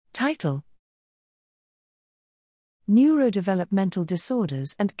Title: Neurodevelopmental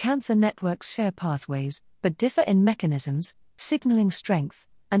disorders and cancer networks share pathways, but differ in mechanisms, signaling strength,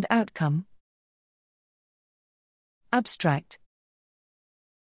 and outcome. Abstract: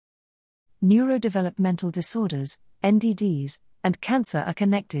 Neurodevelopmental disorders, NDDs, and cancer are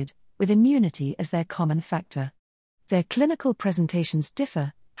connected, with immunity as their common factor. Their clinical presentations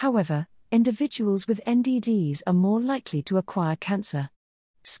differ, however. Individuals with NDDs are more likely to acquire cancer.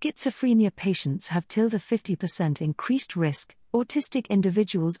 Schizophrenia patients have till to 50% increased risk. Autistic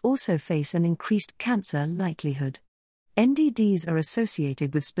individuals also face an increased cancer likelihood. NDDs are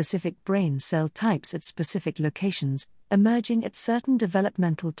associated with specific brain cell types at specific locations, emerging at certain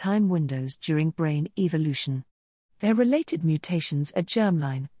developmental time windows during brain evolution. Their related mutations are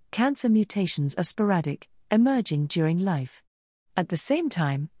germline. Cancer mutations are sporadic, emerging during life. At the same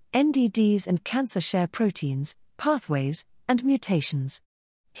time, NDDs and cancer share proteins, pathways, and mutations.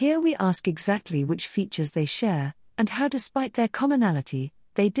 Here we ask exactly which features they share, and how, despite their commonality,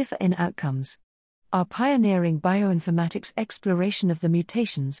 they differ in outcomes. Our pioneering bioinformatics exploration of the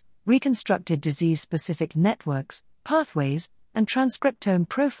mutations, reconstructed disease-specific networks, pathways, and transcriptome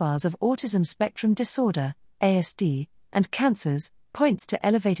profiles of autism spectrum disorder, ASD, and cancers, points to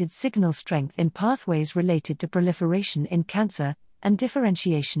elevated signal strength in pathways related to proliferation in cancer and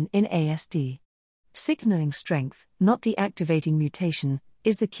differentiation in ASD. Signaling strength, not the activating mutation,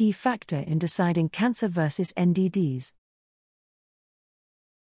 is the key factor in deciding cancer versus NDDs.